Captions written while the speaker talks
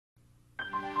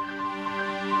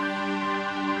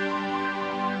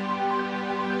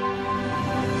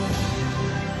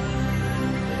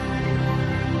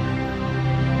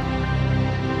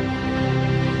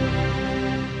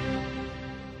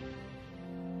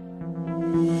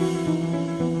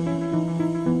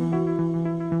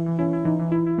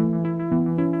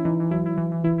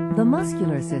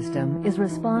muscular system is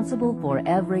responsible for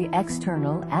every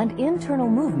external and internal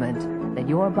movement that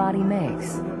your body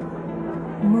makes.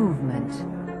 Movement.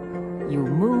 You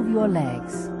move your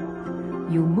legs.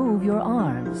 You move your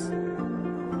arms.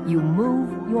 You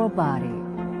move your body.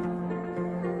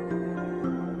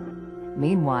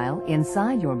 Meanwhile,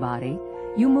 inside your body,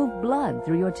 you move blood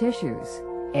through your tissues,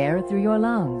 air through your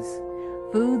lungs,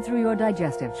 food through your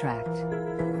digestive tract.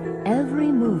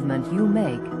 Every movement you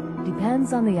make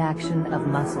depends on the action of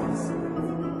muscles.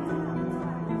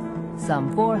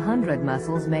 Some 400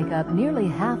 muscles make up nearly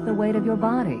half the weight of your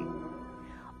body.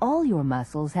 All your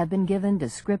muscles have been given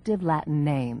descriptive Latin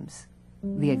names.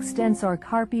 The extensor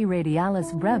carpi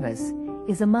radialis brevis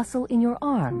is a muscle in your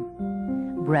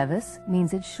arm. Brevis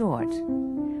means it's short.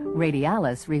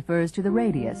 Radialis refers to the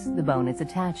radius, the bone it's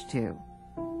attached to.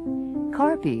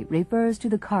 Carpi refers to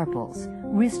the carpals,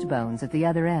 wrist bones at the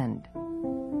other end.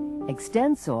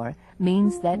 Extensor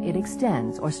means that it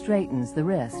extends or straightens the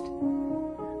wrist.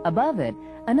 Above it,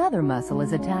 another muscle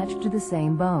is attached to the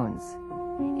same bones.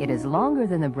 It is longer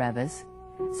than the brevis,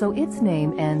 so its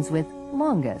name ends with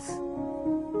longus.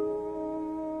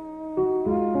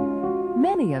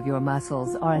 Many of your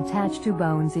muscles are attached to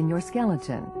bones in your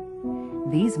skeleton.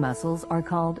 These muscles are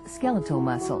called skeletal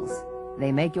muscles.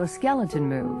 They make your skeleton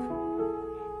move.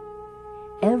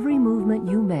 Every movement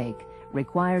you make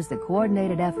requires the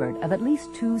coordinated effort of at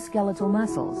least 2 skeletal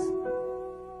muscles.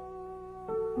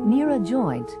 Near a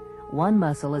joint, one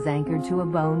muscle is anchored to a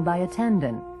bone by a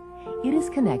tendon. It is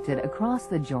connected across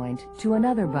the joint to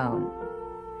another bone.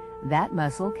 That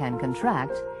muscle can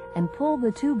contract and pull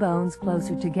the 2 bones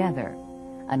closer together.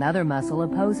 Another muscle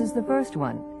opposes the first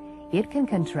one. It can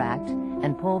contract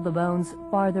and pull the bones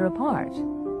farther apart.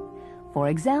 For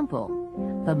example,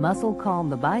 the muscle called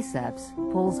the biceps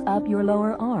pulls up your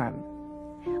lower arm,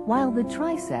 while the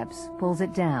triceps pulls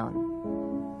it down.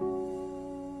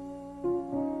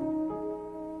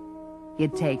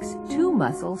 It takes 2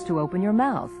 muscles to open your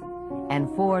mouth and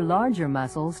 4 larger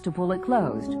muscles to pull it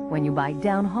closed when you bite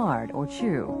down hard or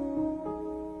chew.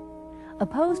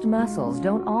 Opposed muscles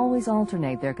don't always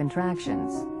alternate their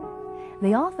contractions.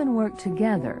 They often work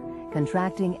together,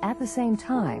 contracting at the same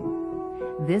time.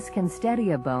 This can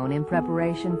steady a bone in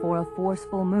preparation for a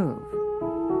forceful move.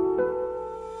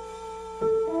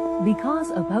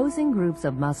 Because opposing groups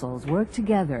of muscles work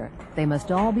together, they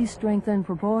must all be strengthened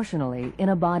proportionally in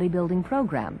a bodybuilding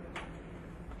program.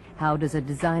 How does a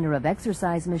designer of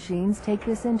exercise machines take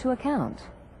this into account?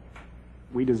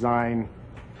 We design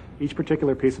each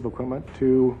particular piece of equipment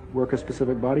to work a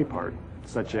specific body part,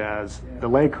 such as the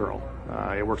leg curl.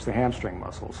 It works the hamstring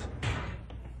muscles.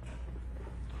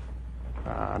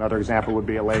 Another example would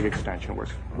be a leg extension,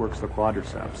 which works the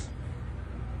quadriceps.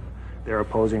 They're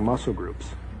opposing muscle groups.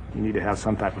 You need to have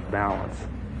some type of balance.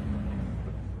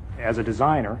 As a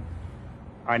designer,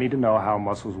 I need to know how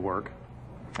muscles work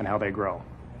and how they grow.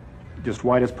 Just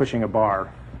why does pushing a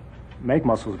bar make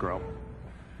muscles grow?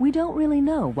 We don't really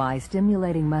know why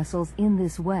stimulating muscles in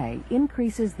this way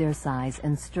increases their size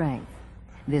and strength.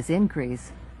 This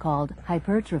increase, called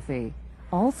hypertrophy,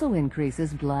 also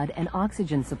increases blood and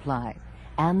oxygen supply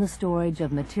and the storage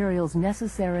of materials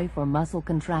necessary for muscle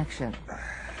contraction.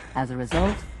 As a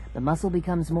result, the muscle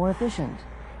becomes more efficient.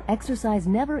 Exercise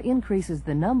never increases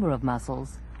the number of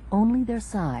muscles, only their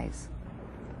size.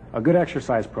 A good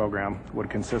exercise program would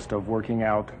consist of working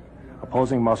out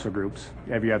opposing muscle groups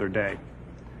every other day.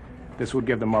 This would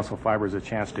give the muscle fibers a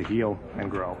chance to heal and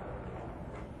grow.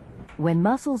 When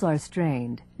muscles are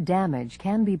strained, damage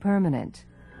can be permanent.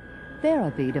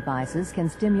 Therapy devices can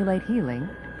stimulate healing,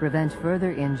 prevent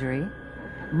further injury,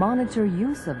 monitor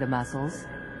use of the muscles,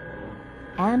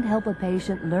 and help a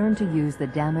patient learn to use the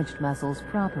damaged muscles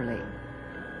properly.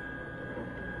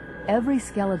 Every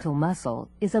skeletal muscle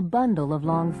is a bundle of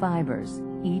long fibers,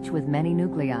 each with many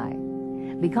nuclei.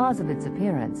 Because of its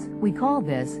appearance, we call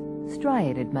this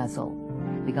striated muscle,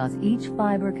 because each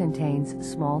fiber contains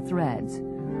small threads,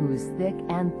 whose thick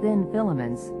and thin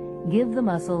filaments give the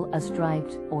muscle a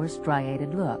striped or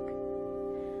striated look.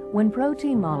 When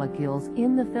protein molecules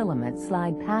in the filament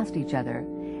slide past each other,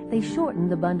 they shorten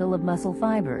the bundle of muscle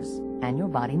fibers, and your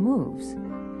body moves.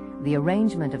 The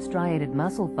arrangement of striated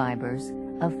muscle fibers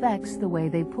affects the way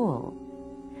they pull.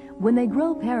 When they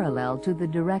grow parallel to the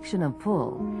direction of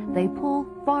pull, they pull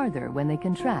farther when they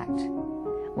contract.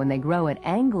 When they grow at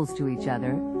angles to each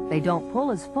other, they don't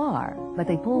pull as far, but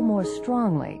they pull more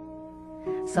strongly.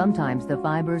 Sometimes the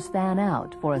fibers fan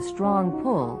out for a strong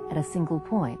pull at a single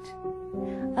point.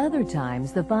 Other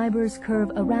times the fibers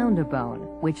curve around a bone,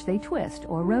 which they twist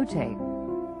or rotate.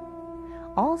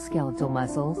 All skeletal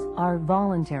muscles are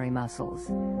voluntary muscles.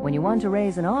 When you want to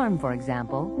raise an arm, for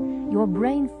example, your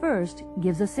brain first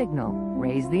gives a signal,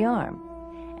 raise the arm.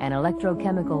 An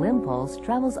electrochemical impulse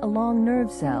travels along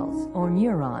nerve cells, or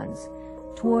neurons,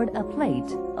 toward a plate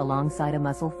alongside a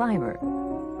muscle fiber.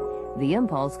 The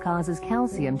impulse causes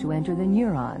calcium to enter the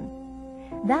neuron.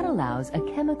 That allows a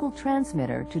chemical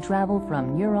transmitter to travel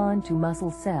from neuron to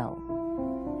muscle cell.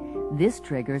 This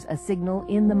triggers a signal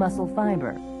in the muscle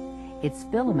fiber. Its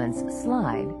filaments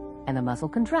slide and the muscle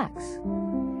contracts.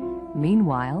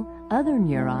 Meanwhile, other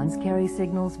neurons carry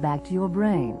signals back to your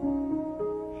brain.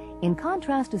 In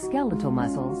contrast to skeletal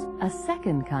muscles, a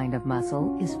second kind of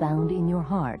muscle is found in your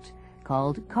heart,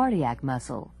 called cardiac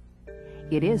muscle.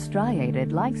 It is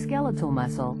striated like skeletal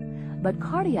muscle, but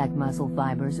cardiac muscle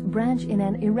fibers branch in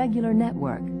an irregular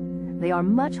network. They are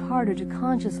much harder to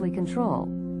consciously control.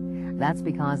 That's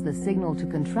because the signal to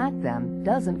contract them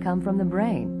doesn't come from the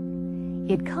brain.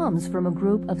 It comes from a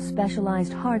group of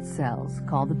specialized heart cells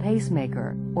called the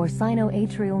pacemaker or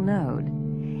sinoatrial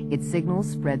node. Its signals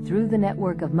spread through the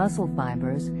network of muscle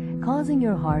fibers, causing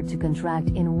your heart to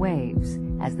contract in waves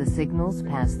as the signals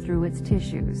pass through its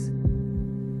tissues.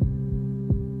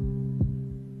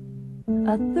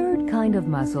 A third kind of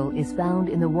muscle is found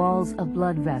in the walls of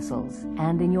blood vessels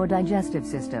and in your digestive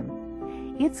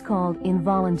system. It's called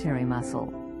involuntary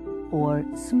muscle, or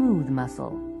smooth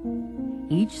muscle.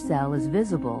 Each cell is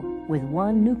visible with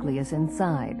one nucleus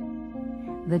inside.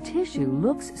 The tissue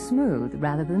looks smooth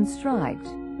rather than striped.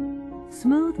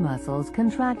 Smooth muscles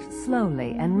contract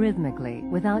slowly and rhythmically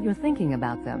without your thinking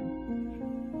about them.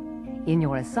 In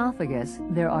your esophagus,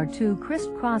 there are two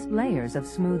crisscrossed layers of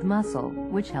smooth muscle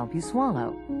which help you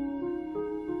swallow.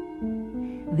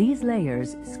 These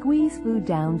layers squeeze food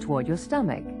down toward your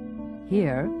stomach.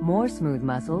 Here, more smooth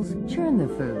muscles churn the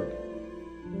food.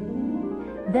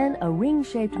 Then a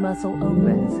ring-shaped muscle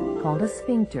opens, called a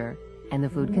sphincter, and the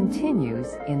food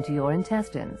continues into your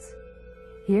intestines.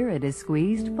 Here it is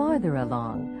squeezed farther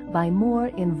along by more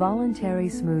involuntary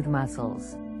smooth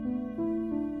muscles.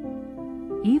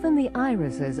 Even the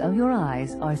irises of your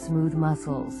eyes are smooth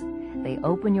muscles. They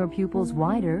open your pupils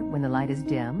wider when the light is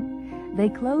dim. They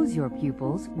close your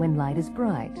pupils when light is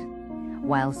bright.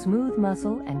 While smooth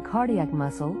muscle and cardiac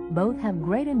muscle both have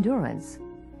great endurance,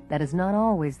 that is not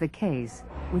always the case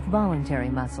with voluntary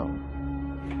muscle.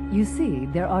 You see,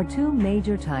 there are two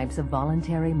major types of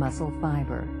voluntary muscle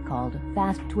fiber, called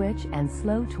fast-twitch and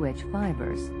slow-twitch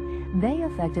fibers. They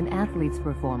affect an athlete's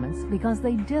performance because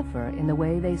they differ in the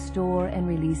way they store and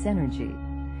release energy.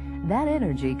 That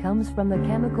energy comes from the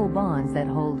chemical bonds that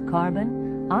hold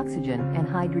carbon, oxygen, and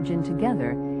hydrogen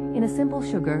together in a simple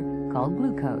sugar called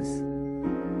glucose.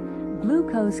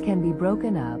 Glucose can be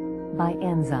broken up by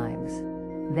enzymes.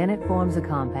 Then it forms a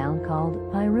compound called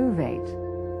pyruvate.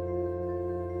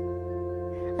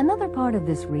 Another part of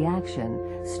this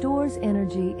reaction stores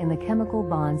energy in the chemical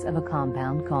bonds of a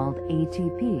compound called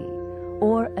ATP,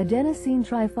 or adenosine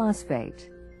triphosphate.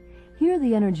 Here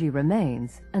the energy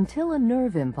remains until a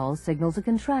nerve impulse signals a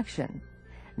contraction.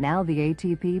 Now the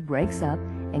ATP breaks up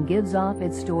and gives off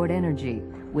its stored energy,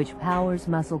 which powers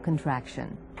muscle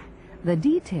contraction. The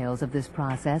details of this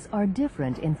process are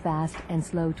different in fast and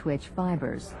slow twitch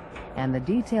fibers, and the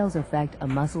details affect a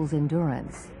muscle's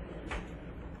endurance.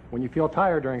 When you feel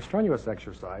tired during strenuous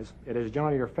exercise, it is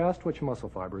generally your fast-twitch muscle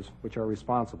fibers which are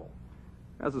responsible.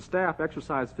 As a staff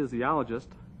exercise physiologist,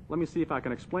 let me see if I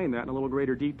can explain that in a little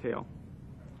greater detail.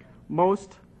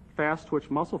 Most fast-twitch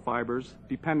muscle fibers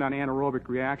depend on anaerobic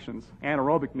reactions.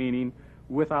 Anaerobic meaning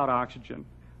without oxygen.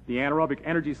 The anaerobic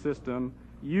energy system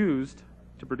used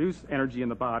to produce energy in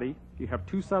the body, you have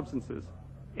two substances,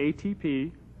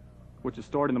 ATP, which is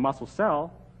stored in the muscle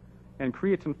cell, and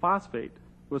creatine phosphate,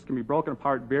 which can be broken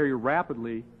apart very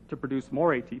rapidly to produce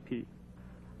more ATP.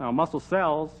 Now, muscle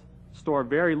cells store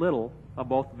very little of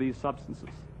both of these substances.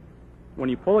 When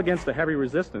you pull against a heavy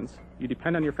resistance, you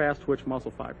depend on your fast-twitch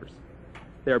muscle fibers.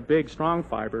 They are big, strong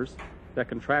fibers that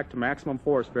contract to maximum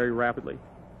force very rapidly,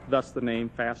 thus the name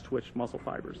fast-twitch muscle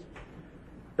fibers.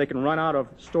 They can run out of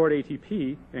stored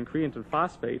ATP and creatine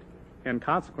phosphate, and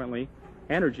consequently,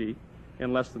 energy,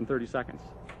 in less than 30 seconds.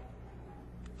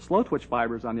 Slow-twitch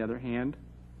fibers, on the other hand,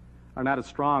 are not as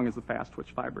strong as the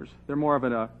fast-twitch fibers. They're more of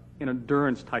an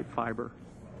endurance-type fiber.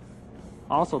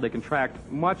 Also, they contract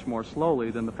much more slowly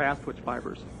than the fast-twitch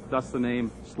fibers, thus the name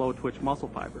slow-twitch muscle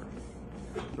fiber.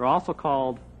 They're also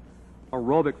called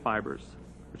aerobic fibers,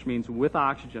 which means with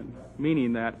oxygen,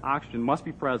 meaning that oxygen must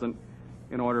be present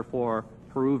in order for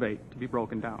pyruvate to be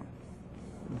broken down.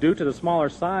 Due to the smaller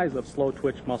size of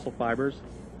slow-twitch muscle fibers,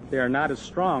 They are not as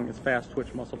strong as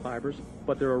fast-twitch muscle fibers,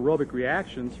 but their aerobic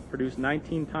reactions produce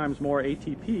 19 times more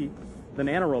ATP than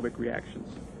anaerobic reactions.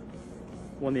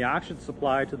 When the oxygen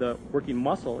supply to the working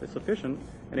muscle is sufficient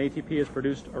and ATP is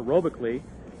produced aerobically,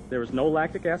 there is no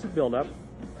lactic acid buildup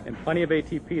and plenty of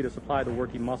ATP to supply the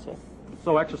working muscle.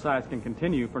 So exercise can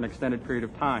continue for an extended period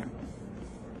of time.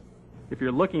 If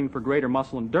you're looking for greater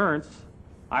muscle endurance,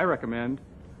 I recommend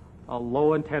a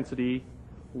low-intensity,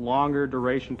 longer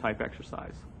duration type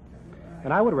exercise.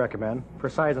 And I would recommend, for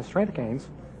size and strength gains,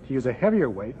 to use a heavier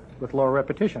weight with lower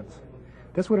repetitions.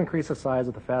 This would increase the size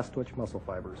of the fast-twitch muscle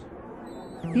fibers.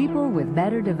 People with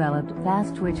better developed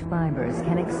fast-twitch fibers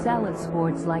can excel at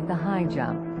sports like the high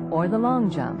jump or the long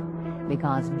jump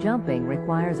because jumping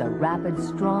requires a rapid,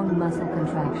 strong muscle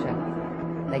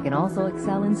contraction. They can also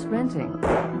excel in sprinting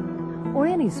or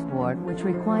any sport which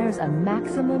requires a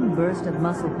maximum burst of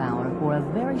muscle power for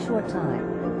a very short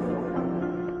time.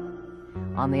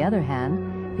 On the other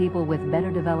hand, people with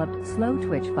better developed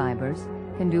slow-twitch fibers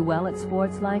can do well at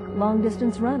sports like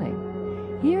long-distance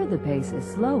running. Here the pace is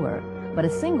slower, but a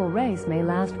single race may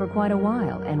last for quite a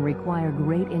while and require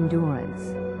great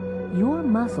endurance. Your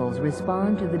muscles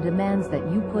respond to the demands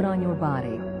that you put on your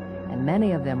body, and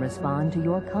many of them respond to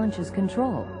your conscious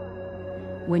control.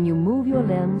 When you move your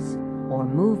limbs, or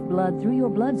move blood through your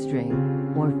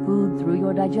bloodstream, or food through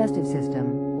your digestive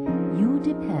system, you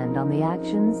depend on the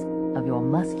actions of your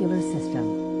muscular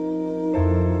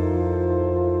system.